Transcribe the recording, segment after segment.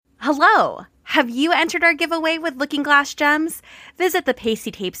Hello! Have you entered our giveaway with Looking Glass Gems? Visit the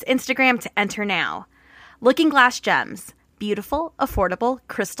Pasty Tapes Instagram to enter now. Looking Glass Gems. Beautiful, affordable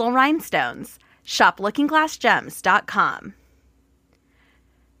crystal rhinestones. Shop lookingglassgems.com.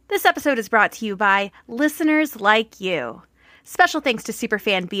 This episode is brought to you by listeners like you. Special thanks to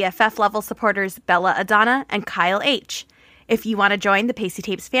Superfan BFF level supporters Bella Adana and Kyle H. If you want to join the Pasty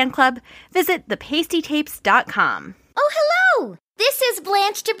Tapes fan club, visit thepastytapes.com. Oh, hello! This is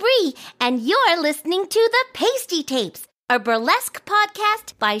Blanche Debris, and you're listening to The Pasty Tapes, a burlesque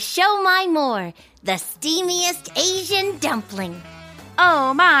podcast by Show My More, the steamiest Asian dumpling.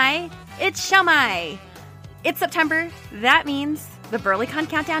 Oh my, it's Show My. It's September. That means the BurlyCon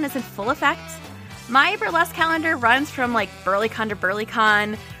countdown is in full effect. My burlesque calendar runs from BurlyCon to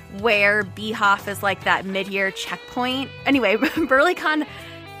BurlyCon, where BHoF is that mid-year checkpoint. Anyway, BurlyCon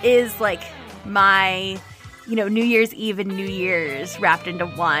is my New Year's Eve and New Year's wrapped into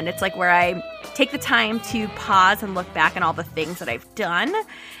one. It's where I take the time to pause and look back on all the things that I've done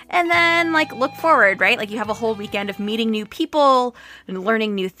and then look forward, right? You have a whole weekend of meeting new people and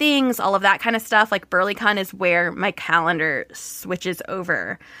learning new things, all of that kind of stuff. BurlyCon is where my calendar switches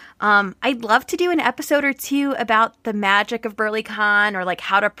over. I'd love to do an episode or two about the magic of BurlyCon or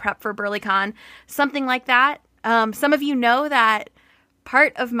how to prep for BurlyCon, something like that. Some of you know that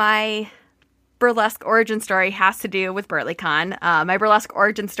part of my burlesque origin story has to do with BurlyCon. My burlesque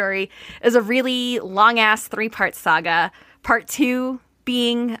origin story is a really long-ass 3-part saga. Part 2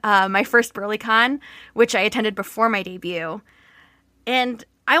 being my first BurlyCon, which I attended before my debut. And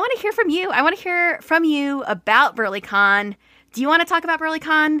I want to hear from you. I want to hear from you about BurlyCon. Do you want to talk about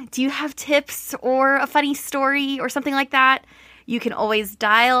BurlyCon? Do you have tips or a funny story or something like that? You can always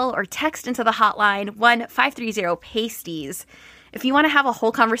dial or text into the hotline 1-530-PASTIES. If you want to have a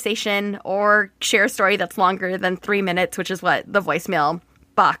whole conversation or share a story that's longer than 3 minutes, which is what the voicemail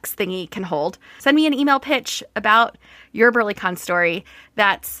box thingy can hold, send me an email pitch about your BurlyCon story.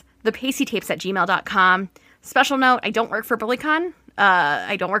 That's thepastytapes@gmail.com. Special note, I don't work for BurlyCon.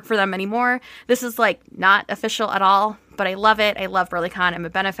 I don't work for them anymore. This is not official at all, but I love it. I love BurlyCon. I'm a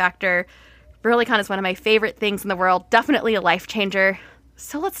benefactor. BurlyCon is one of my favorite things in the world. Definitely a life changer.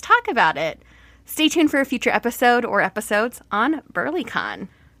 So let's talk about it. Stay tuned for a future episode or episodes on BurlyCon.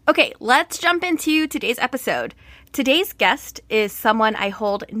 Okay, let's jump into today's episode. Today's guest is someone I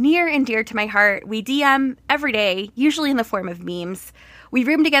hold near and dear to my heart. We DM every day, usually in the form of memes. We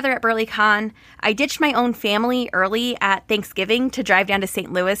roomed together at BurlyCon. I ditched my own family early at Thanksgiving to drive down to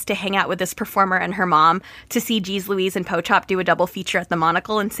St. Louis to hang out with this performer and her mom to see Jeez Louise and Pochop do a double feature at the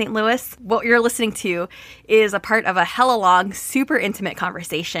Monocle in St. Louis. What you're listening to is a part of a hella long, super intimate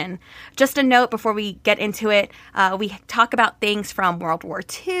conversation. Just a note before we get into it, we talk about things from World War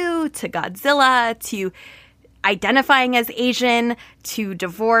II to Godzilla to identifying as Asian to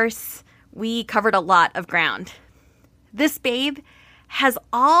divorce. We covered a lot of ground. This babe has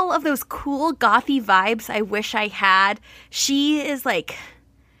all of those cool gothy vibes I wish I had. She is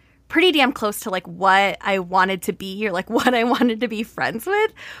pretty damn close to what I wanted to be or what I wanted to be friends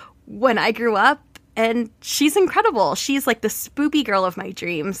with when I grew up. And she's incredible. She's the spoopy girl of my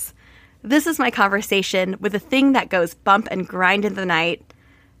dreams. This is my conversation with a thing that goes bump and grind in the night.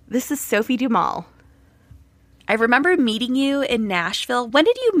 This is Sophie Dumal. I remember meeting you in Nashville. When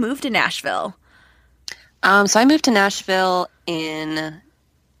did you move to Nashville? So I moved to Nashville in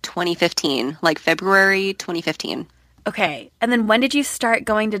 2015, February 2015. Okay. And then when did you start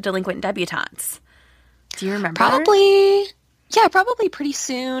going to Delinquent Debutantes? Do you remember? Probably pretty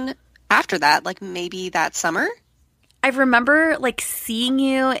soon after that, maybe that summer. I remember seeing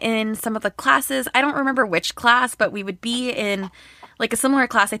you in some of the classes. I don't remember which class, but we would be in a similar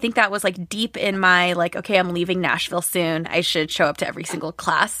class. I think that was deep in my okay, I'm leaving Nashville soon. I should show up to every single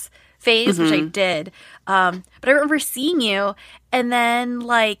class phase, which I did. But I remember seeing you and then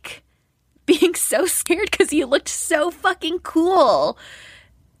being so scared because you looked so fucking cool.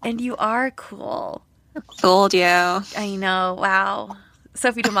 And you are cool. Fooled you. I know. Wow.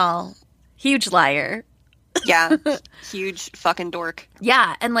 Sophie Dumal, huge liar. Yeah. Huge fucking dork.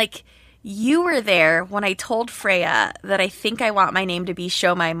 Yeah. And you were there when I told Freya that I think I want my name to be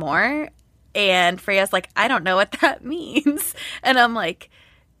Show My More. And Freya's I don't know what that means. And I'm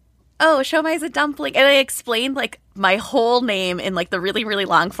oh, Show My is a dumpling. And I explained my whole name in the really, really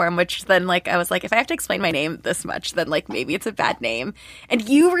long form, which then I was if I have to explain my name this much, then maybe it's a bad name. And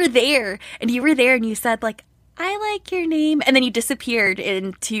you were there and you said I like your name. And then you disappeared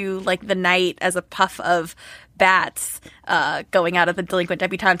into the night as a puff of bats going out of the Delinquent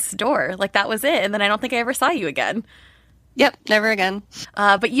Debutante's door. That was it. And then I don't think I ever saw you again. Yep, never again.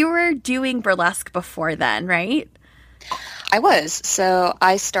 But you were doing burlesque before then, right? I was. So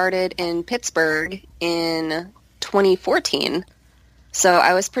I started in Pittsburgh in 2014. So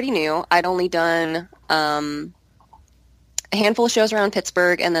I was pretty new. I'd only done a handful of shows around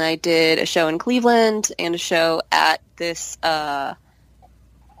Pittsburgh, and then I did a show in Cleveland and a show at this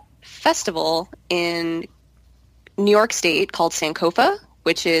festival in New York State called Sankofa,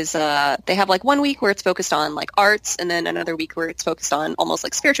 which is they have like 1 week where it's focused on like arts, and then another week where it's focused on almost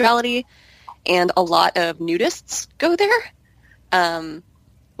like spirituality, and a lot of nudists go there,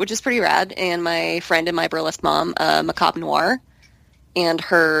 which is pretty rad. And my friend and my burlesque mom, Macabre Noir, and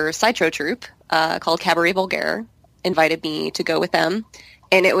her sideshow troupe called Cabaret Vulgaire invited me to go with them.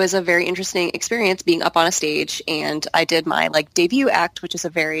 And it was a very interesting experience being up on a stage, and I did my like debut act, which is a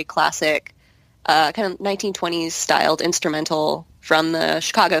very classic kind of 1920s styled instrumental from the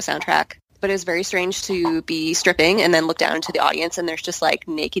Chicago soundtrack. But it was very strange to be stripping and then look down into the audience and there's just like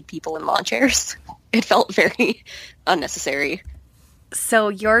naked people in lawn chairs. It felt very unnecessary. So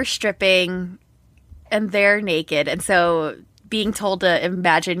you're stripping and they're naked, and so being told to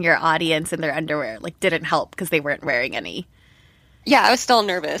imagine your audience in their underwear like didn't help because they weren't wearing any. Yeah, I was still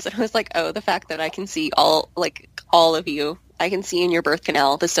nervous. And I was like, oh, the fact that I can see all of you, I can see in your birth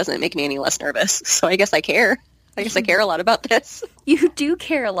canal, this doesn't make me any less nervous. So I guess I care. I guess I care a lot about this. You do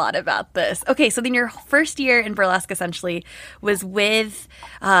care a lot about this. Okay, so then your first year in burlesque essentially was with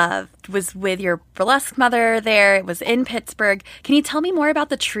your burlesque mother there. It was in Pittsburgh. Can you tell me more about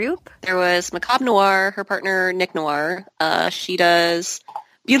the troupe? There was Macabre Noir, her partner Nick Noir. She does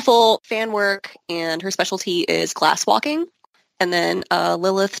beautiful fan work, and her specialty is glass walking. And then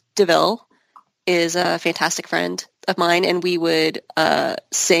Lilith DeVille is a fantastic friend of mine, and we would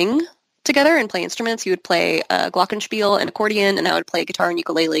sing together and play instruments. He would play glockenspiel and accordion, and I would play guitar and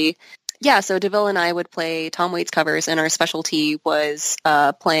ukulele. Yeah, so DeVille and I would play Tom Waits covers, and our specialty was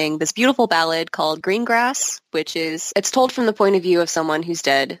playing this beautiful ballad called Green Grass, which is, it's told from the point of view of someone who's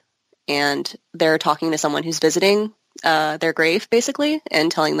dead, and they're talking to someone who's visiting their grave, basically,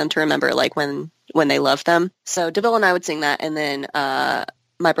 and telling them to remember, like, when they loved them. So DeVille and I would sing that, and then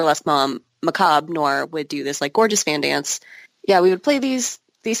my burlesque mom, Macabre Noir, would do this, like, gorgeous fan dance. Yeah, we would play these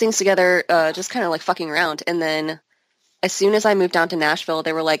things together, just kind of, like, fucking around. And then as soon as I moved down to Nashville,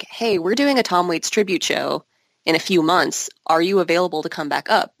 they were like, hey, we're doing a Tom Waits tribute show in a few months. Are you available to come back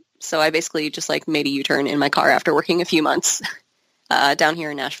up? So I basically just, like, made a U-turn in my car after working a few months down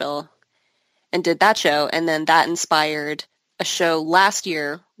here in Nashville and did that show. And then that inspired a show last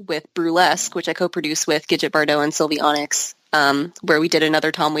year with Burlesque, which I co-produced with Gidget Bardot and Sylvie Onyx, where we did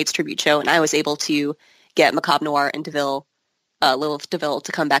another Tom Waits tribute show, and I was able to get Macabre Noir and DeVille, Lilith DeVille,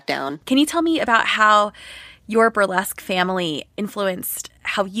 to come back down. Can you tell me about how your burlesque family influenced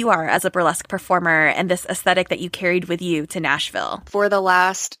how you are as a burlesque performer and this aesthetic that you carried with you to Nashville? For the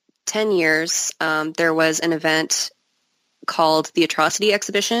last 10 years, there was an event called the Atrocity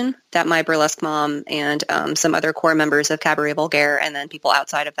Exhibition that my burlesque mom and some other core members of Cabaret Vulgaire and then people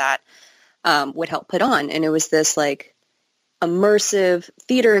outside of that would help put on. And it was this like immersive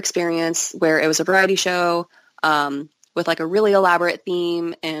theater experience where it was a variety show with like a really elaborate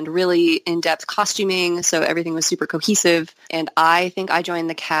theme and really in-depth costuming. So everything was super cohesive. And I think I joined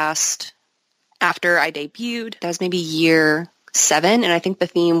the cast after I debuted. That was maybe year 7. And I think the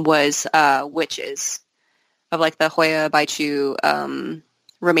theme was witches of like the Hoya Baichu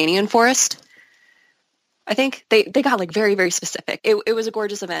Romanian forest. I think they got like very, very specific. It was a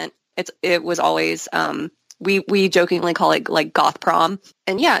gorgeous event. It was always, we jokingly call it like goth prom.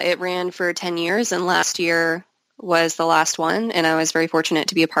 And yeah, it ran for 10 years and last year was the last one. And I was very fortunate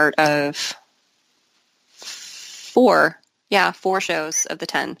to be a part of 4 shows of the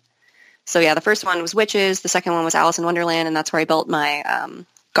 10. So yeah, the first one was Witches. The second one was Alice in Wonderland. And that's where I built my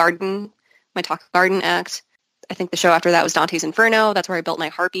my talk garden act. I think the show after that was Dante's Inferno. That's where I built my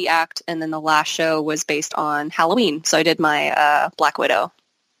Harpy act. And then the last show was based on Halloween. So I did my Black Widow.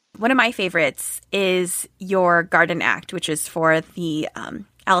 One of my favorites is your garden act, which is for the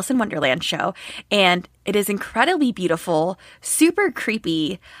Alice in Wonderland show. And it is incredibly beautiful, super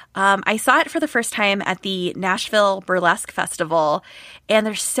creepy. I saw it for the first time at the Nashville Burlesque Festival. And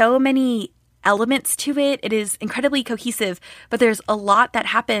there's so many elements to it. It is incredibly cohesive, but there's a lot that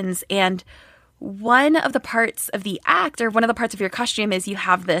happens. And one of the parts of the act, or one of the parts of your costume, is you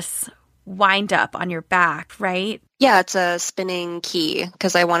have this wind up on your back, right? Yeah, it's a spinning key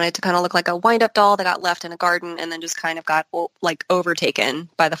because I wanted to kind of look like a wind up doll that got left in a garden and then just kind of got like overtaken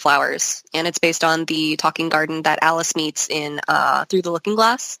by the flowers. And it's based on the talking garden that Alice meets in Through the Looking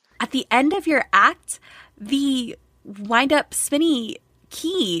Glass. At the end of your act, the wind up spinny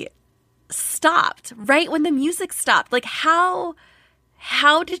key stopped right when the music stopped. Like how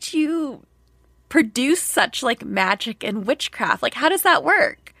did you produce such like magic and witchcraft? Like, how does that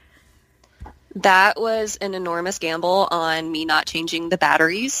work? That was an enormous gamble on me not changing the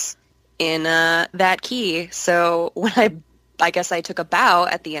batteries in that key. So when I guess I took a bow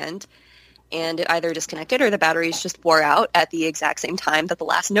at the end, and it either disconnected or the batteries just wore out at the exact same time that the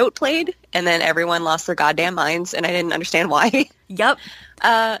last note played, and then everyone lost their goddamn minds, and I didn't understand why. Yep.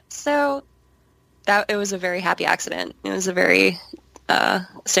 So it was a very happy accident. It was a very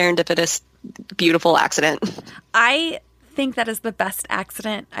serendipitous, beautiful accident. I think that is the best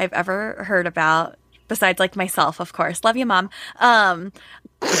accident I've ever heard about, besides like myself, of course. Love you, Mom. I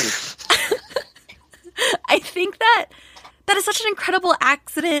think that is such an incredible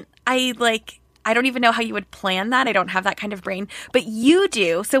accident. I don't even know how you would plan that. I don't have that kind of brain, but you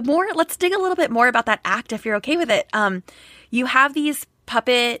do. So let's dig a little bit more about that act if you're okay with it. You have these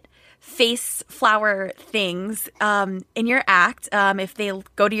puppet face flower things in your act. If they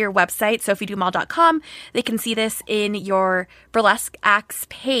go to your website, sophiedumal.com, they can see this in your burlesque acts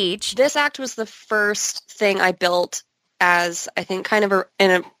page. This act was the first thing I built as, I think, kind of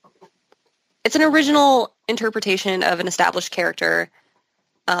it's an original interpretation of an established character,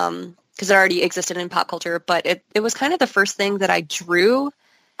 because it already existed in pop culture, but it was kind of the first thing that I drew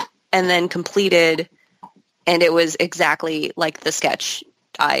and then completed, and it was exactly like the sketch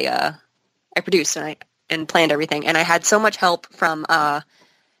I produced and planned everything. And I had so much help from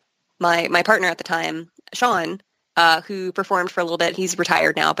my partner at the time, Sean, who performed for a little bit. He's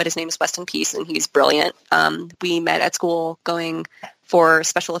retired now, but his name is Weston Peace, and he's brilliant. We met at school going for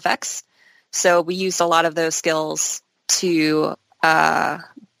special effects, so we used a lot of those skills to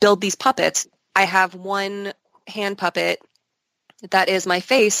build these puppets. I have one hand puppet that is my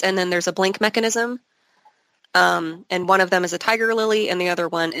face, and then there's a blink mechanism. And one of them is a tiger lily, and the other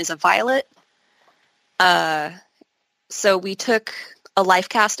one is a violet. So we took a life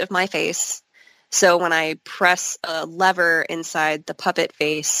cast of my face. So when I press a lever inside the puppet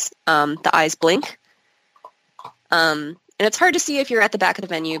face, the eyes blink. And it's hard to see if you're at the back of the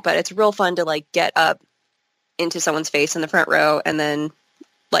venue, but it's real fun to like get up into someone's face in the front row and then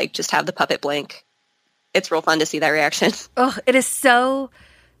like just have the puppet blink. It's real fun to see that reaction. Oh, it is so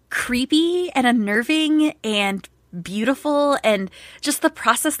creepy and unnerving and beautiful, and just the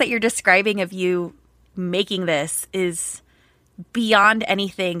process that you're describing of you making this is beyond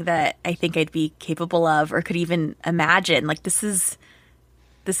anything that I think I'd be capable of or could even imagine. Like this is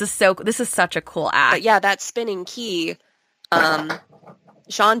such a cool act. But yeah, that spinning key,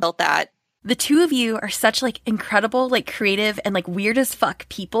 Sean built that. The two of you are such like incredible, like creative and like weird as fuck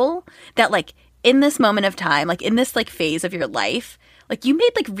people that like in this moment of time, like in this like phase of your life, like you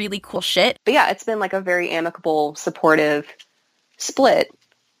made like really cool shit. But yeah, it's been like a very amicable, supportive split.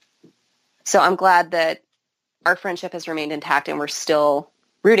 So I'm glad that our friendship has remained intact and we're still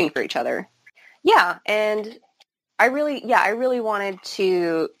rooting for each other. Yeah, and I really wanted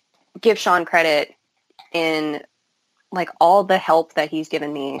to give Sean credit in like all the help that he's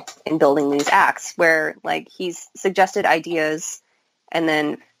given me in building these acts, where like he's suggested ideas and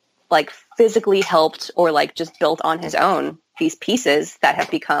then like physically helped or like just built on his own these pieces that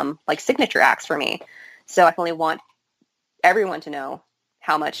have become like signature acts for me. So I definitely want everyone to know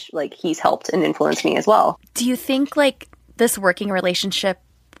how much like he's helped and influenced me as well. Do you think like this working relationship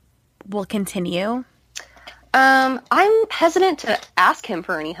will continue? I'm hesitant to ask him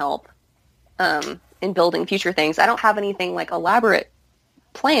for any help in building future things. I don't have anything like elaborate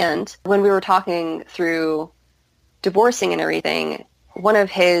planned. When we were talking through divorcing and everything, one of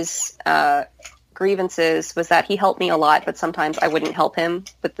his grievances was that he helped me a lot, but sometimes I wouldn't help him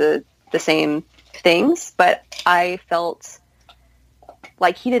with the same things. But I felt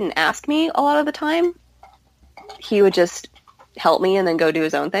like he didn't ask me a lot of the time. He would just help me and then go do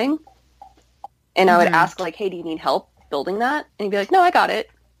his own thing. And I would ask like, hey, do you need help building that? And he'd be like, no, I got it.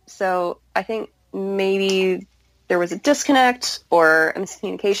 So I think maybe there was a disconnect or a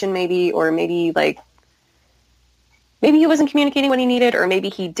miscommunication maybe, or maybe he wasn't communicating what he needed, or maybe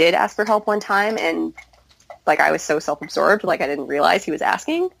he did ask for help one time and like I was so self-absorbed, like I didn't realize he was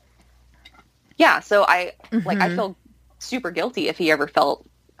asking. Yeah, so I feel super guilty if he ever felt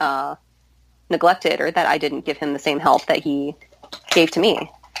neglected or that I didn't give him the same help that he gave to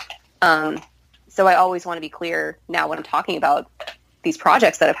me. So I always want to be clear now when I'm talking about these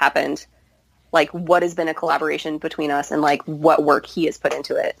projects that have happened, like what has been a collaboration between us and like what work he has put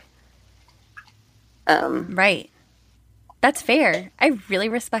into it. Right. That's fair. I really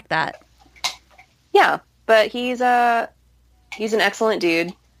respect that. Yeah, but he's an excellent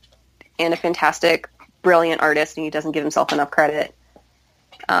dude and a fantastic, brilliant artist, and he doesn't give himself enough credit.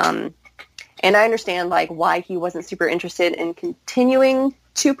 And I understand like why he wasn't super interested in continuing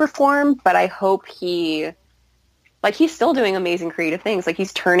to perform, but I hope he's still doing amazing creative things. Like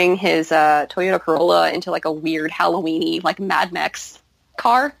he's turning his Toyota Corolla into like a weird Halloween-y, like Mad Max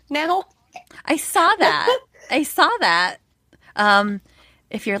car now. I saw that. I saw that.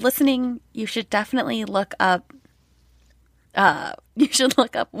 If you're listening, you should definitely look up. I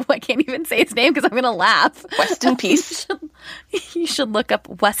can't even say his name because I'm going to laugh. Weston Peace. You should look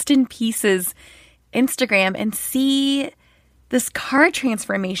up Weston Peace's Instagram and see this car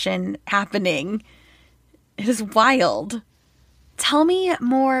transformation happening. It is wild. Tell me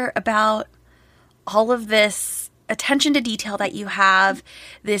more about all of this attention to detail that you have,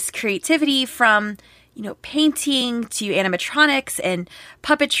 this creativity from, painting to animatronics and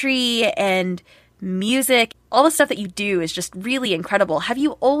puppetry and music. All the stuff that you do is just really incredible. Have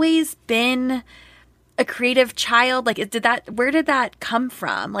you always been a creative child? Like, where did that come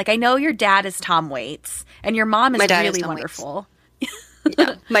from? Like, I know your dad is Tom Waits and your mom is really wonderful.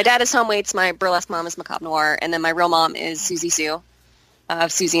 Yeah. My dad is Tom Waits. My burlesque mom is Macabre Noir. And then my real mom is Susie Sue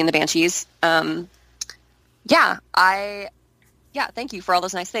of Susie and the Banshees. Thank you for all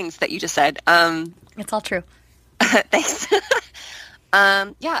those nice things that you just said. It's all true. Thanks.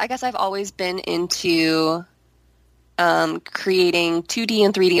 I guess I've always been into creating 2D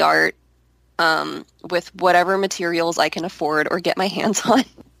and 3D art with whatever materials I can afford or get my hands on.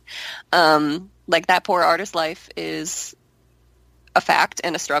 Like that poor artist life is a fact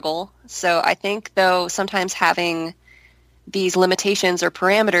and a struggle. So I think, though, sometimes having these limitations or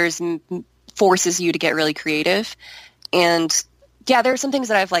parameters forces you to get really creative. And yeah, there are some things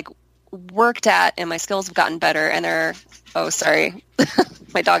that I've worked at and my skills have gotten better. And oh, sorry.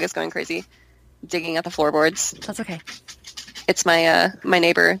 My dog is going crazy, digging at the floorboards. That's okay. It's my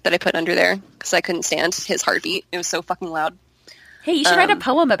neighbor that I put under there because I couldn't stand his heartbeat. It was so fucking loud. Hey, you should write a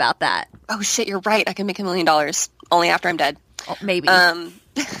poem about that. Oh shit, you're right. I can make $1 million only after I'm dead. Oh, maybe.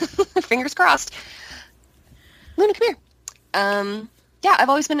 Fingers crossed. Luna, come here. I've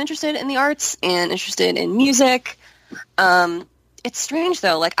always been interested in the arts and interested in music. It's strange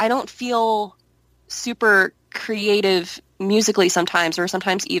though. I don't feel super creative musically sometimes, or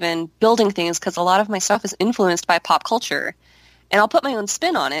sometimes even building things, because a lot of my stuff is influenced by pop culture. And I'll put my own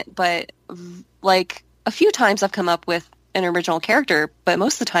spin on it, but a few times I've come up with an original character, but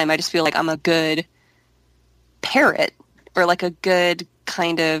most of the time I just feel like I'm a good parrot, or a good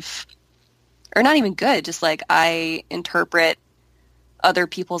kind of, or not even good, just I interpret other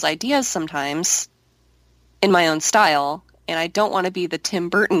people's ideas sometimes in my own style, and I don't want to be the Tim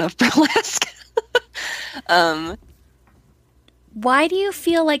Burton of burlesque. Why do you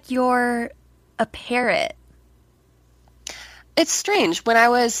feel like you're a parrot? It's strange. When I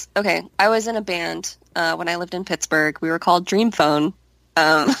was in a band when I lived in Pittsburgh. We were called Dream Phone.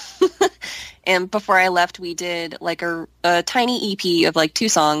 And before I left, we did a tiny EP of 2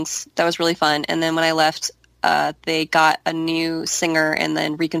 songs. That was really fun. And then when I left, they got a new singer and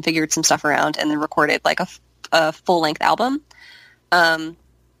then reconfigured some stuff around and then recorded a full-length album.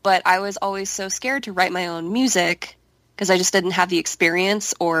 But I was always so scared to write my own music because I just didn't have the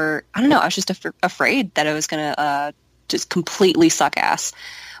experience, or I don't know, I was just afraid that I was going to just completely suck ass.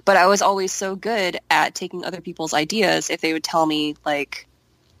 But I was always so good at taking other people's ideas. If they would tell me,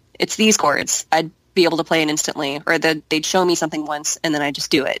 it's these chords, I'd be able to play it instantly, or they'd show me something once and then I'd just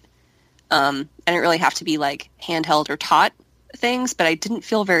do it. I didn't really have to be handheld or taught things, but I didn't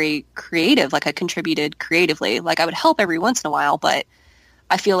feel very creative, I contributed creatively. I would help every once in a while, but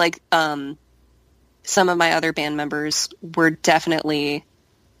I feel some of my other band members were definitely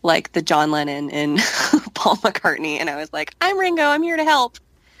the John Lennon and Paul McCartney, and I was I'm Ringo, I'm here to help.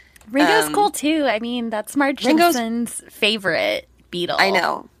 Ringo's cool too. I mean, that's Marge Simpson's favorite Beatle. I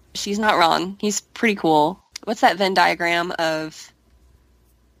know. She's not wrong. He's pretty cool. What's that Venn diagram of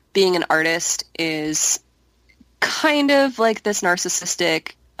being an artist is kind of this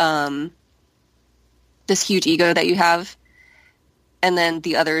narcissistic, this huge ego that you have. And then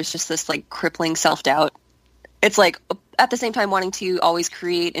the other is just this crippling self-doubt. It's at the same time wanting to always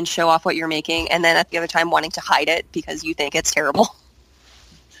create and show off what you're making, and then at the other time wanting to hide it because you think it's terrible.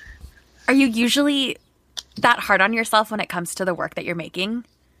 Are you usually that hard on yourself when it comes to the work that you're making?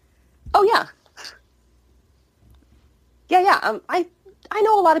 Oh, yeah. Yeah. I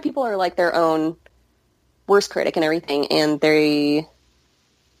know a lot of people are their own worst critic and everything, and they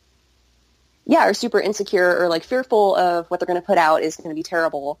are super insecure or fearful of what they're going to put out is going to be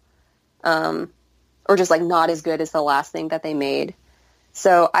terrible, or just not as good as the last thing that they made.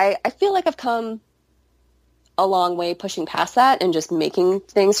 So I feel I've come a long way pushing past that and just making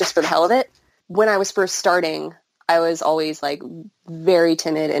things just for the hell of it. When I was first starting, I was always very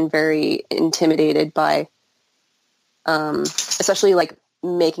timid and very intimidated by, especially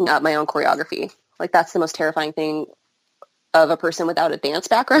making up my own choreography. Like, that's the most terrifying thing of a person without a dance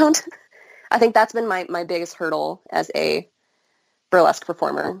background. I think that's been my biggest hurdle as a burlesque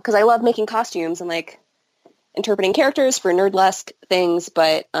performer, because I love making costumes and like interpreting characters for nerdlesque things,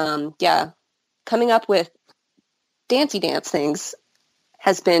 but yeah, coming up with dancey dance things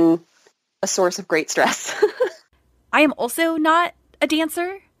has been a source of great stress. I am also not a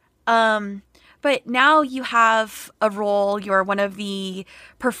dancer, but now you have a role. You're one of the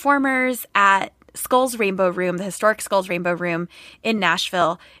performers at Skulls Rainbow Room, the historic Skulls Rainbow Room in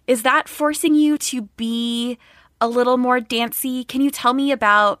Nashville. Is that forcing you to be a little more dancey? Can you tell me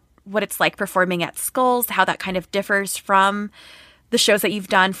about what it's like performing at Skulls, how that kind of differs from the shows that you've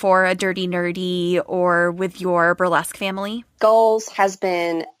done for a Dirty Nerdy or with your burlesque family? Skulls has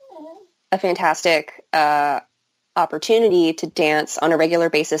been a fantastic opportunity to dance on a regular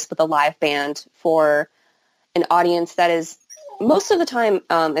basis with a live band for an audience that is, most of the time,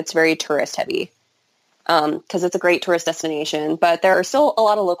 it's very tourist heavy. Because it's a great tourist destination, but there are still a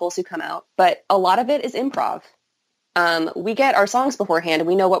lot of locals who come out, but a lot of it is improv. We get our songs beforehand and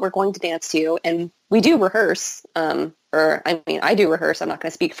we know what we're going to dance to, and we do rehearse, I do rehearse, I'm not going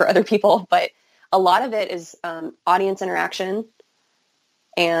to speak for other people, but a lot of it is audience interaction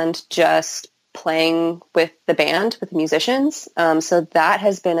and just playing with the band, with the musicians. So that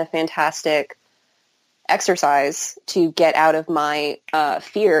has been a fantastic exercise to get out of my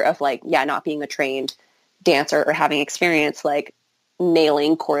fear of not being a trained dancer or having experience like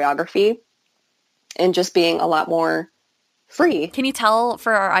nailing choreography, and just being a lot more free. Can you tell,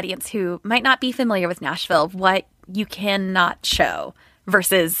 for our audience who might not be familiar with Nashville, what you cannot show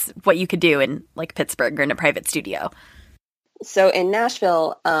versus what you could do in like Pittsburgh or in a private studio? So in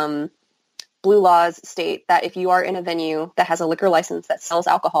Nashville, blue laws state that if you are in a venue that has a liquor license that sells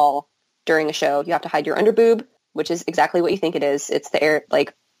alcohol during a show, you have to hide your underboob, which is exactly what you think it is. It's the air,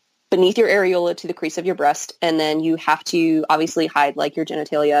 like beneath your areola to the crease of your breast. And then you have to obviously hide like your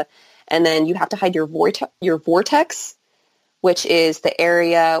genitalia. And then you have to hide your vortex, which is the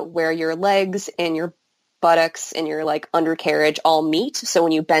area where your legs and your buttocks and your like undercarriage all meet. So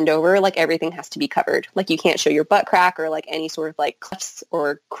when you bend over, like everything has to be covered. Like you can't show your butt crack or like any sort of like clefts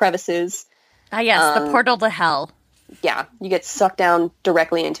or crevices. Ah, yes, the portal to hell. Yeah, you get sucked down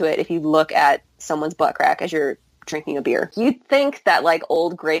directly into it if you look at someone's butt crack as you're drinking a beer. You'd think that like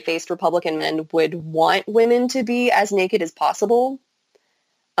old gray-faced Republican men would want women to be as naked as possible.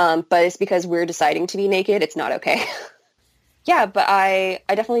 But it's because we're deciding to be naked. It's not okay. Yeah, but I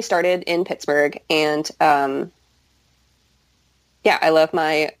definitely started in Pittsburgh, and I love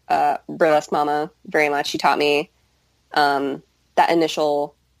my burlesque mama very much. She taught me that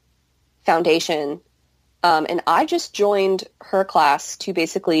initial foundation, and I just joined her class to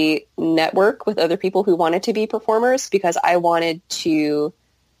basically network with other people who wanted to be performers because I wanted to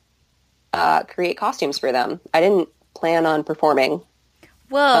create costumes for them. I didn't plan on performing.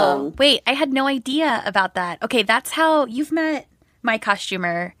 Whoa, wait, I had no idea about that. Okay, that's how you've met my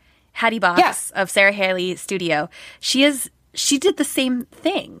costumer, Hattie Box of Sarah Haley Studio. She did the same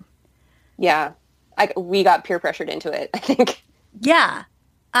thing. Yeah, we got peer pressured into it, I think. Yeah,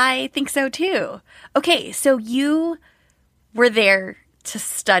 I think so too. Okay, so you were there to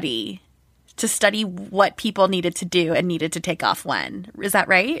study what people needed to do and needed to take off when. Is that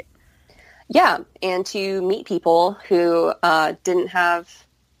right? Yeah, and to meet people who didn't have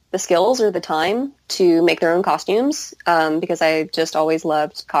the skills or the time to make their own costumes, because I just always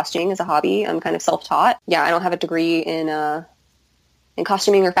loved costuming as a hobby. I'm kind of self-taught. Yeah, I don't have a degree in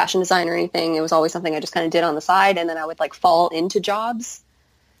costuming or fashion design or anything. It was always something I just kind of did on the side, and then I would like fall into jobs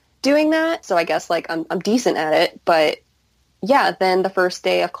doing that. So I guess like I'm decent at it. But yeah, then the first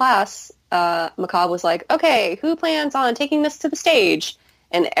day of class, Macabre was like, okay, who plans on taking this to the stage?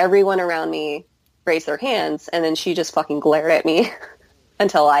 And everyone around me raised their hands, and then she just fucking glared at me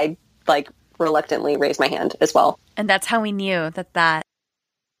until I, like, reluctantly raised my hand as well. And that's how we knew that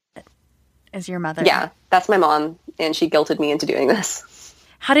is your mother. Yeah, that's my mom, and she guilted me into doing this.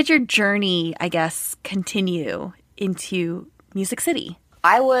 How did your journey, I guess, continue into Music City?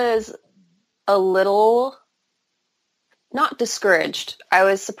 I was a little not discouraged. I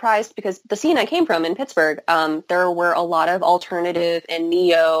was surprised because the scene I came from in Pittsburgh, there were a lot of alternative and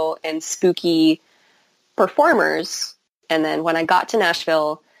neo and spooky performers. And then when I got to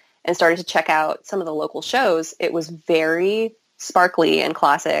Nashville and started to check out some of the local shows, it was very sparkly and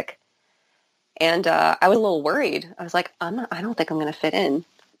classic. And I was a little worried. I was like, I don't think I'm going to fit in.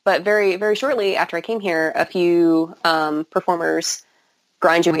 But very, very shortly after I came here, a few performers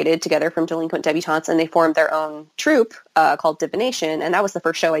graduated together from delinquent debutantes, and they formed their own troupe called Divination, and that was the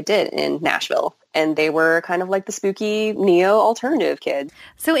first show I did in Nashville. And they were kind of like the spooky neo-alternative kids.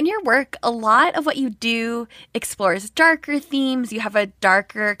 So in your work, a lot of what you do explores darker themes. You have a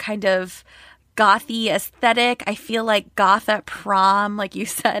darker kind of gothy aesthetic. I feel like goth at prom, like you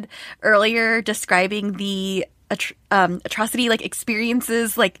said earlier, describing the atrocity like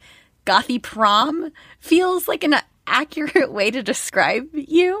experiences, like gothy prom feels like an accurate way to describe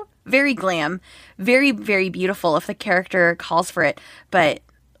you. Very glam, very, very beautiful if the character calls for it, but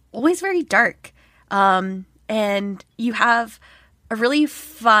always very dark. And you have a really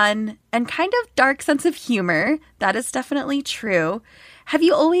fun and kind of dark sense of humor. That is definitely true. Have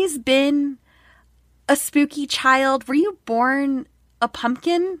you always been a spooky child? Were you born a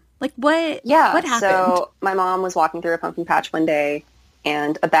pumpkin? Like what? Yeah. What happened? So my mom was walking through a pumpkin patch one day,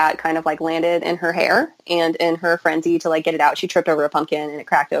 and a bat kind of like landed in her hair, and in her frenzy to like get it out, she tripped over a pumpkin and it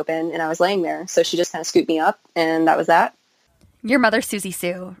cracked open, and I was laying there. So she just kind of scooped me up, and that was that. Your mother, Susie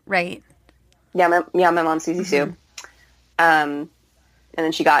Sue, right? Yeah, my mom's Susie Sue. And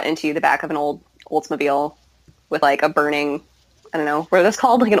then she got into the back of an old Oldsmobile with like a burning, I don't know, what are those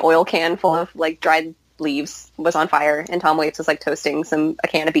called? Like an oil can full of like dried leaves was on fire, and Tom Waits was like toasting a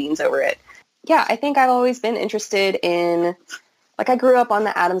can of beans over it. Yeah, I think I've always been interested in, like, I grew up on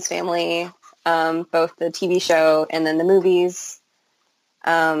the Addams Family, both the TV show and then the movies,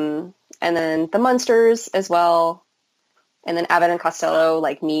 and then the Munsters as well, and then Abbott and Costello,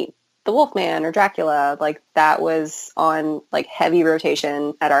 like Meet the Wolfman or Dracula, like that was on like heavy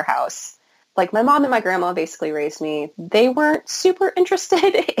rotation at our house. Like my mom and my grandma basically raised me. They weren't super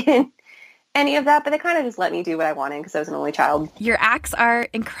interested in any of that, but they kind of just let me do what I wanted because I was an only child. Your acts are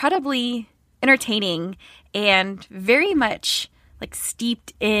incredibly entertaining and very much like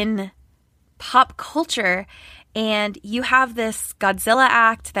steeped in pop culture. And you have this Godzilla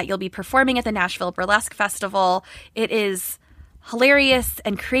act that you'll be performing at the Nashville Burlesque Festival. It is hilarious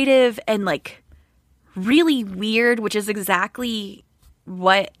and creative and like really weird, which is exactly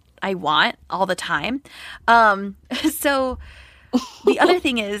what I want all the time. So the other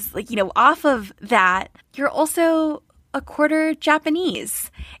thing is, like, you know, off of that, you're also a quarter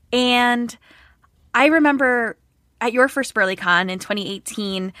Japanese. And I remember at your first BurlyCon in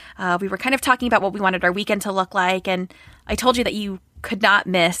 2018, we were kind of talking about what we wanted our weekend to look like. And I told you that you could not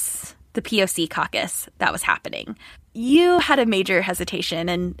miss the POC caucus that was happening. You had a major hesitation,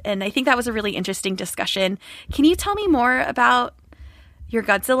 and I think that was a really interesting discussion. Can you tell me more about your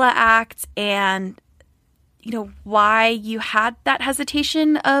Godzilla act and, you know, why you had that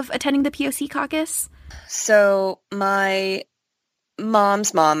hesitation of attending the POC caucus? So my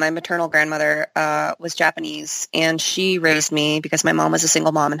mom's mom, my maternal grandmother, was Japanese, and she raised me because my mom was a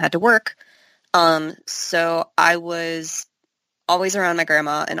single mom and had to work. So I was always around my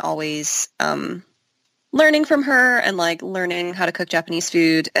grandma and always learning from her and like learning how to cook Japanese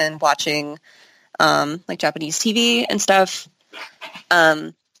food and watching like Japanese TV and stuff.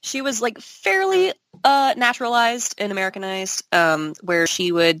 She was like fairly naturalized and Americanized, where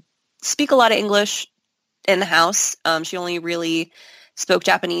she would speak a lot of English in the house. She only really spoke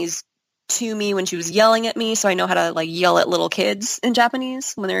Japanese to me when she was yelling at me, so I know how to like yell at little kids in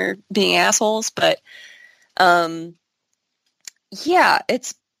Japanese when they're being assholes. But yeah,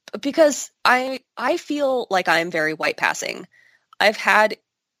 it's because I feel like I'm very white passing. I've had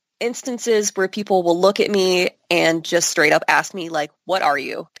instances where people will look at me and just straight up ask me, like, what are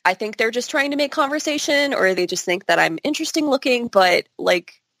you? I think they're just trying to make conversation, or they just think that I'm interesting looking, but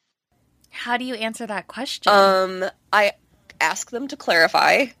like... How do you answer that question? I ask them to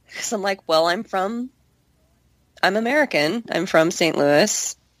clarify, because I'm like, well, I'm American. I'm from St.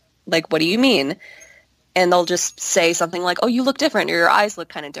 Louis. Like, what do you mean? And they'll just say something like, oh, you look different, or your eyes look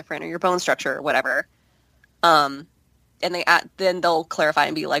kind of different, or your bone structure, or whatever. And then they'll clarify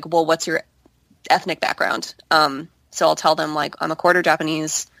and be like, well, what's your ethnic background? So I'll tell them, like, I'm a quarter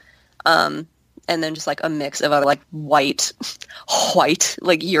Japanese, and then just, like, a mix of other, like, white,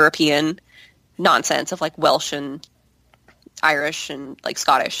 like, European nonsense of, like, Welsh and Irish and, like,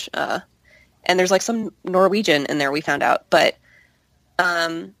 Scottish. And there's, like, some Norwegian in there, we found out. But,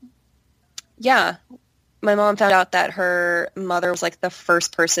 yeah, my mom found out that her mother was, like, the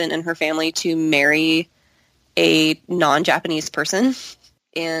first person in her family to marry a non-Japanese person.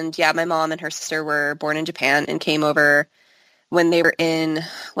 And yeah, my mom and her sister were born in Japan and came over when they were in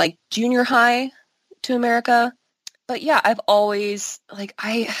like junior high to America. But yeah, I've always like,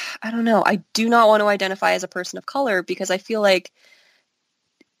 I don't know, I do not want to identify as a person of color because I feel like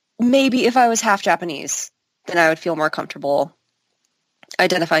maybe if I was half Japanese, then I would feel more comfortable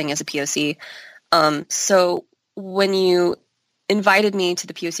identifying as a POC. So when you invited me to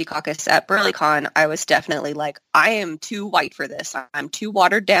the POC caucus at BurlyCon, I was definitely like, I am too white for this. I'm too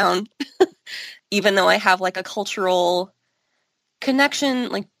watered down. Even though I have like a cultural connection,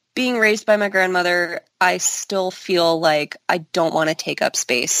 like being raised by my grandmother, I still feel like I don't want to take up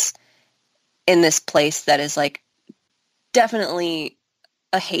space in this place that is like definitely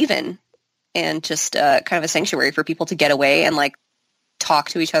a haven and just kind of a sanctuary for people to get away and like talk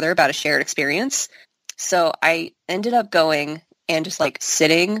to each other about a shared experience. So I ended up going and just like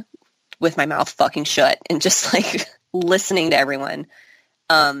sitting with my mouth fucking shut and just like listening to everyone.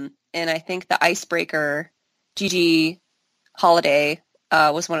 And I think the icebreaker, Gigi Holiday,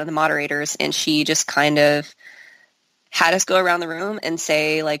 was one of the moderators, and she just kind of had us go around the room and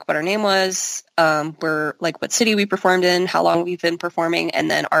say like what our name was, where like what city we performed in, how long we've been performing,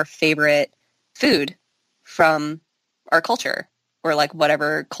 and then our favorite food from our culture, or like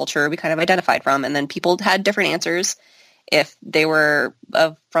whatever culture we kind of identified from. And then people had different answers if they were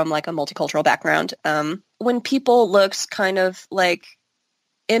from like a multicultural background. When people looked kind of like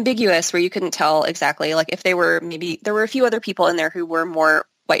ambiguous, where you couldn't tell exactly, like if they were, maybe there were a few other people in there who were more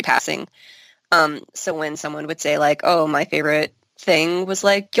white passing. So when someone would say like, oh, my favorite thing was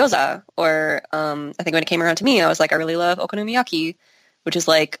like gyoza, or I think when it came around to me, I was like, I really love okonomiyaki, which is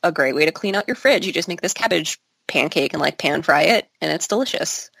like a great way to clean out your fridge. You just make this cabbage pancake and like pan fry it, and it's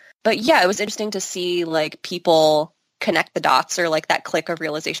delicious. But yeah, it was interesting to see like people connect the dots, or like that click of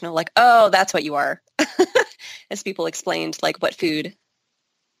realization of like, oh, that's what you are, as people explained like what food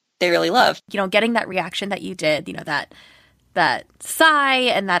they really love. You know, getting that reaction that you did, you know, that sigh,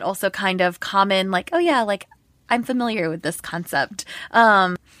 and that also kind of common like, oh yeah, like I'm familiar with this concept.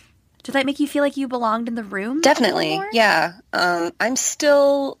 Did that make you feel like you belonged in the room? Definitely. Yeah. I'm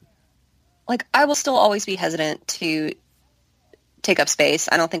still like, I will still always be hesitant to take up space.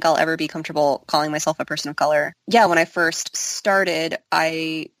 I don't think I'll ever be comfortable calling myself a person of color. Yeah, when I first started,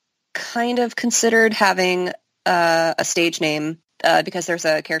 I kind of considered having a stage name, because there's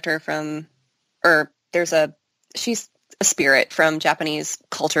a character she's a spirit from Japanese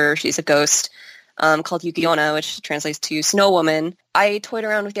culture. She's a ghost, called Yuki-onna, which translates to Snow Woman. I toyed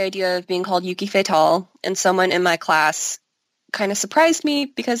around with the idea of being called Yuki Fatal, and someone in my class kind of surprised me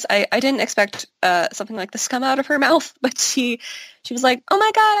because I didn't expect something like this to come out of her mouth, but she was like, oh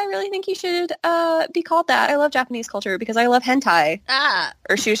my god, I really think you should be called that. I love Japanese culture because I love hentai.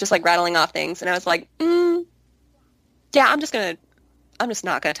 Or she was just like rattling off things, and I was like, yeah, I'm just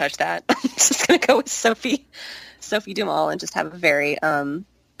not gonna touch that. I'm just gonna go with Sophie Dumal, and just have a very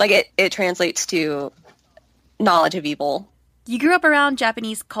like it translates to knowledge of evil. You grew up around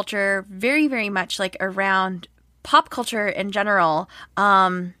Japanese culture, very, very much like around pop culture in general.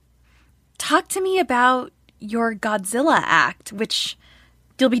 Talk to me about your Godzilla act, which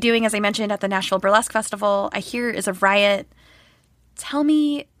you'll be doing, as I mentioned, at the Nashville Burlesque Festival. I hear is a riot. Tell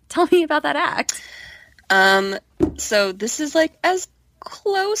me about that act. So this is like as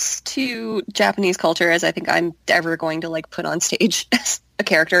close to Japanese culture as I think I'm ever going to like put on stage as a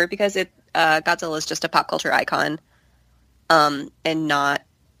character, because Godzilla is just a pop culture icon, and not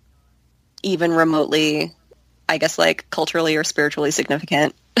even remotely, I guess, like culturally or spiritually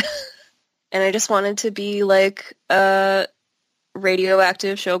significant. And I just wanted to be like a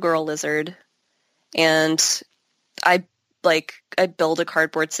radioactive showgirl lizard, and I build a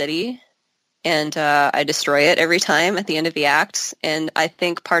cardboard city, and I destroy it every time at the end of the act. And I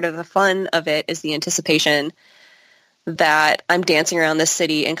think part of the fun of it is the anticipation that I'm dancing around this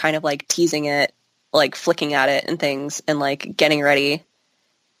city and kind of like teasing it, like flicking at it and things, and like getting ready.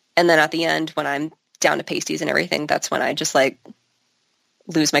 And then at the end, when I'm down to pasties and everything, that's when I just like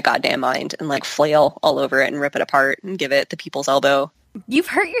lose my goddamn mind and like flail all over it and rip it apart and give it the people's elbow. You've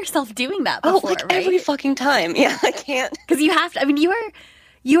hurt yourself doing that before, like right? Every fucking time. Yeah, I can't. Because you have to. I mean,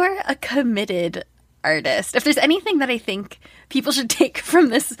 you are a committed artist. If there's anything that I think people should take from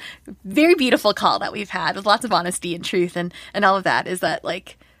this very beautiful call that we've had with lots of honesty and truth and all of that, is that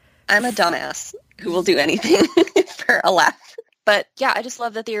like, I'm a dumbass who will do anything for a laugh. But yeah, I just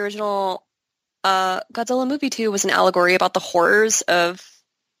love that the original Godzilla movie 2 was an allegory about the horrors of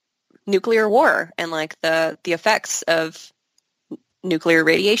nuclear war and like the effects of nuclear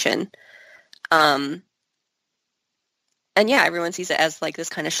radiation. And yeah, everyone sees it as like this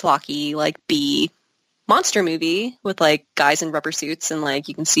kind of schlocky, like B monster movie with like guys in rubber suits, and like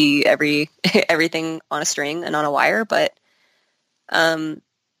you can see everything on a string and on a wire. But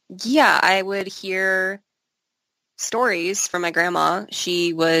yeah, I would hear stories from my grandma.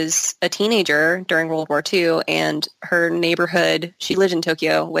 She was a teenager during World War II, and her neighborhood, she lived in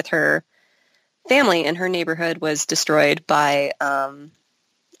Tokyo with her family, and her neighborhood was destroyed by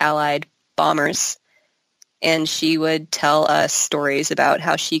Allied bombers. and she would tell us stories about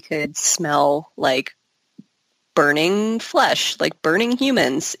how she could smell like burning flesh, like burning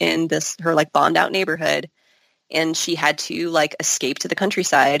humans in her like bombed out neighborhood. And she had to like escape to the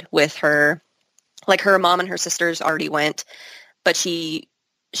countryside with her, like her mom and her sisters already went, but she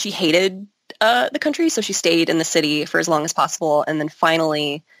hated the country, so she stayed in the city for as long as possible. And then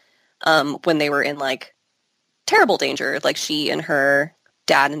finally, when they were in like terrible danger, like she and her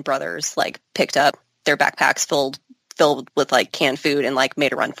dad and brothers like picked up their backpacks filled with like canned food and like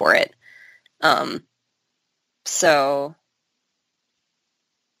made a run for it. So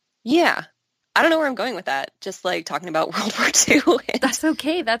yeah, I don't know where I'm going with that. Just like talking about World War II. That's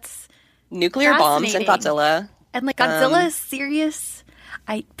okay. That's nuclear bombs and Godzilla. And like Godzilla is serious.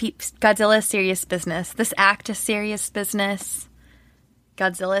 Godzilla is serious business. This act is serious business.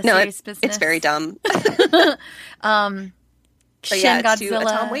 Godzilla is serious business. It's very dumb. Shin yeah, it's Godzilla. to a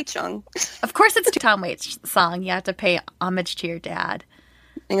Tom Waits song. Of course it's a Tom Waits song. You have to pay homage to your dad.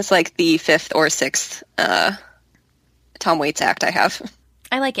 I think it's like the 5th or 6th Tom Waits act I have.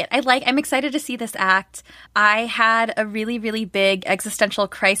 I like it. I'm excited to see this act. I had a really, really big existential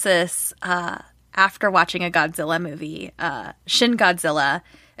crisis after watching a Godzilla movie, Shin Godzilla.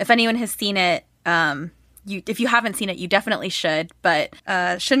 If anyone has seen it, if you haven't seen it, you definitely should. But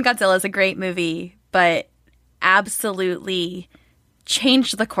Shin Godzilla is a great movie, but absolutely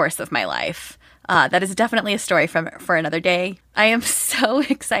changed the course of my life. That is definitely a story for another day. I am so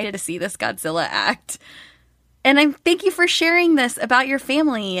excited to see this Godzilla act. And thank you for sharing this about your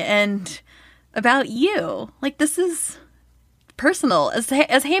family and about you. Like, this is personal. As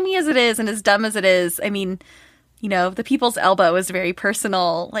hammy as it is and as dumb as it is, I mean, you know, the people's elbow is very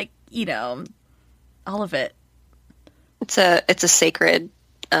personal. Like, you know, all of it. It's a sacred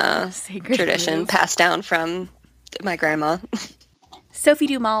tradition move. Passed down from my grandma. Sophie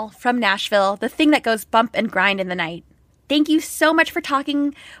Dumal from Nashville, the thing that goes bump and grind in the night. Thank you so much for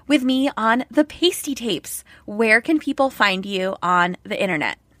talking with me on the Pasty Tapes. Where can people find you on the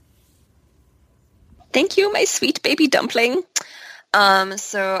internet? Thank you, my sweet baby dumpling.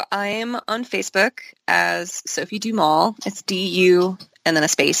 So I'm on Facebook as Sophie Dumal. It's D-U and then a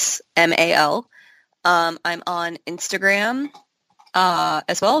space, M-A-L. I'm on Instagram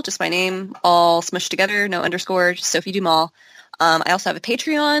as well, just my name, all smushed together, no underscore, just Sophie Dumal. I also have a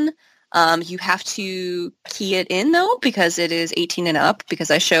Patreon. You have to key it in, though, because it is 18 and up, because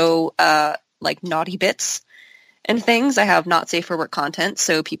I show like naughty bits and things. I have not safe for work content,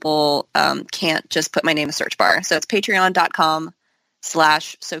 so people can't just put my name in a search bar. So it's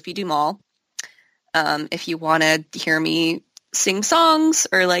patreon.com/Sophie Dumal. If you want to hear me sing songs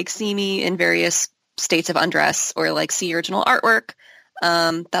or like see me in various states of undress or like see original artwork,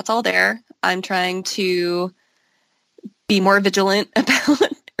 that's all there. I'm trying to be more vigilant about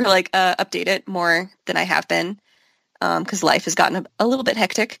or like update it more than I have been because life has gotten a little bit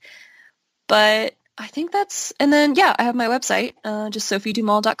hectic. But I think that's, and then yeah, I have my website, just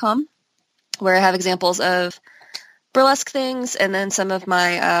sophiedumal.com, where I have examples of burlesque things and then some of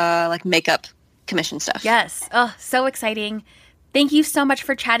my like makeup commission stuff. Yes. Oh, so exciting. Thank you so much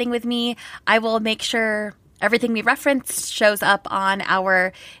for chatting with me. I will make sure everything we referenced shows up on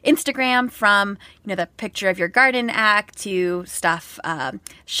our Instagram, from, you know, the picture of your garden act to stuff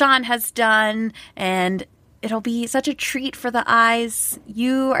Sean has done, and it'll be such a treat for the eyes.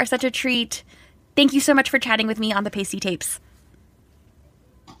 You are such a treat. Thank you so much for chatting with me on the Pasty Tapes.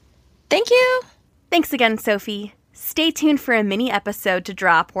 Thank you. Thanks again, Sophie. Stay tuned for a mini episode to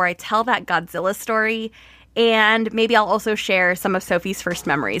drop where I tell that Godzilla story, and maybe I'll also share some of Sophie's first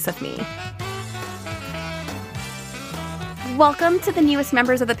memories of me. Welcome to the newest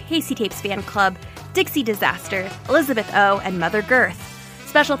members of the Pasty Tapes fan club, Dixie Disaster, Elizabeth O, and Mother Girth.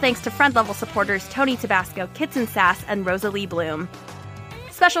 Special thanks to friend-level supporters Tony Tabasco, Kitson Sass, and Rosalie Bloom.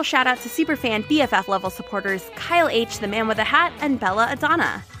 Special shout-out to superfan BFF-level supporters Kyle H, the Man with a Hat, and Bella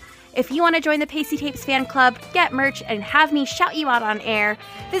Adana. If you want to join the Pasty Tapes fan club, get merch, and have me shout you out on air,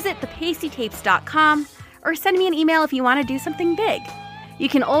 visit thepastytapes.com or send me an email if you want to do something big. You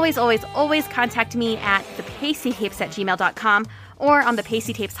can always contact me at thepastytapes@gmail.com or on the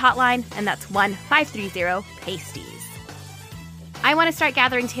Pasty Tapes hotline, and that's 1-530-PASTIES. I want to start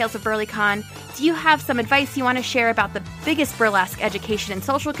gathering tales of BurlyCon. Do you have some advice you want to share about the biggest burlesque education and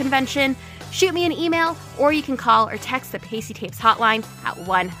social convention? Shoot me an email, or you can call or text the Pasty Tapes hotline at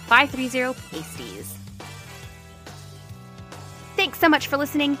 1-530-PASTIES. Thanks so much for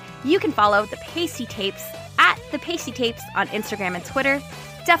listening. You can follow the Pasty Tapes at the Pasty Tapes on Instagram and Twitter.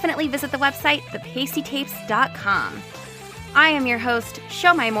 Definitely visit the website, thepastytapes.com. I am your host,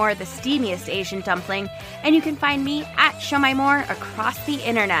 Show My More, the steamiest Asian dumpling, and you can find me at Show My More across the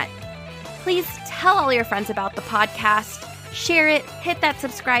internet. Please tell all your friends about the podcast, share it, hit that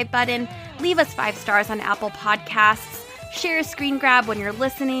subscribe button, leave us 5 stars on Apple Podcasts, share a screen grab when you're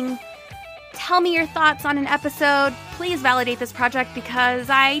listening. Tell me your thoughts on an episode. Please validate this project because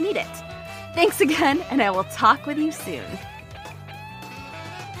I need it. Thanks again, and I will talk with you soon.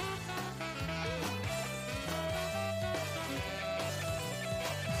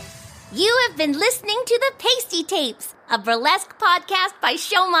 You have been listening to The Pasty Tapes, a burlesque podcast by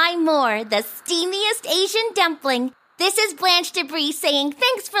Show My More, the steamiest Asian dumpling. This is Blanche Debris saying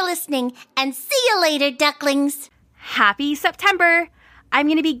thanks for listening, and see you later, ducklings. Happy September! I'm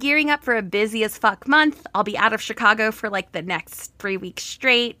going to be gearing up for a busy as fuck month. I'll be out of Chicago for like the next 3 weeks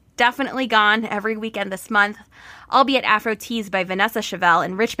straight. Definitely gone every weekend this month. I'll be at Afro Teas by Vanessa Chevelle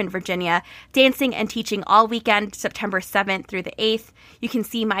in Richmond, Virginia, dancing and teaching all weekend, September 7th through the 8th. You can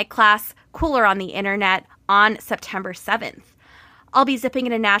see my class, Cooler on the Internet, on September 7th. I'll be zipping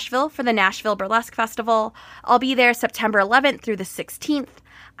into Nashville for the Nashville Burlesque Festival. I'll be there September 11th through the 16th.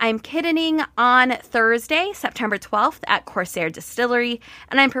 I'm kiddining on Thursday, September 12th at Corsair Distillery,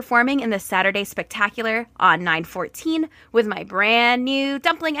 and I'm performing in the Saturday Spectacular on 9/14 with my brand new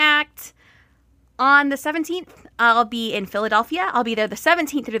dumpling act. On the 17th, I'll be in Philadelphia. I'll be there the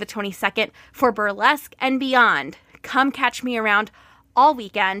 17th through the 22nd for Burlesque and Beyond. Come catch me around all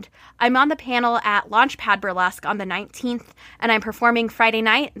weekend. I'm on the panel at Launchpad Burlesque on the 19th, and I'm performing Friday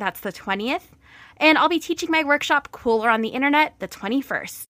night, that's the 20th. And I'll be teaching my workshop Cooler on the Internet the 21st.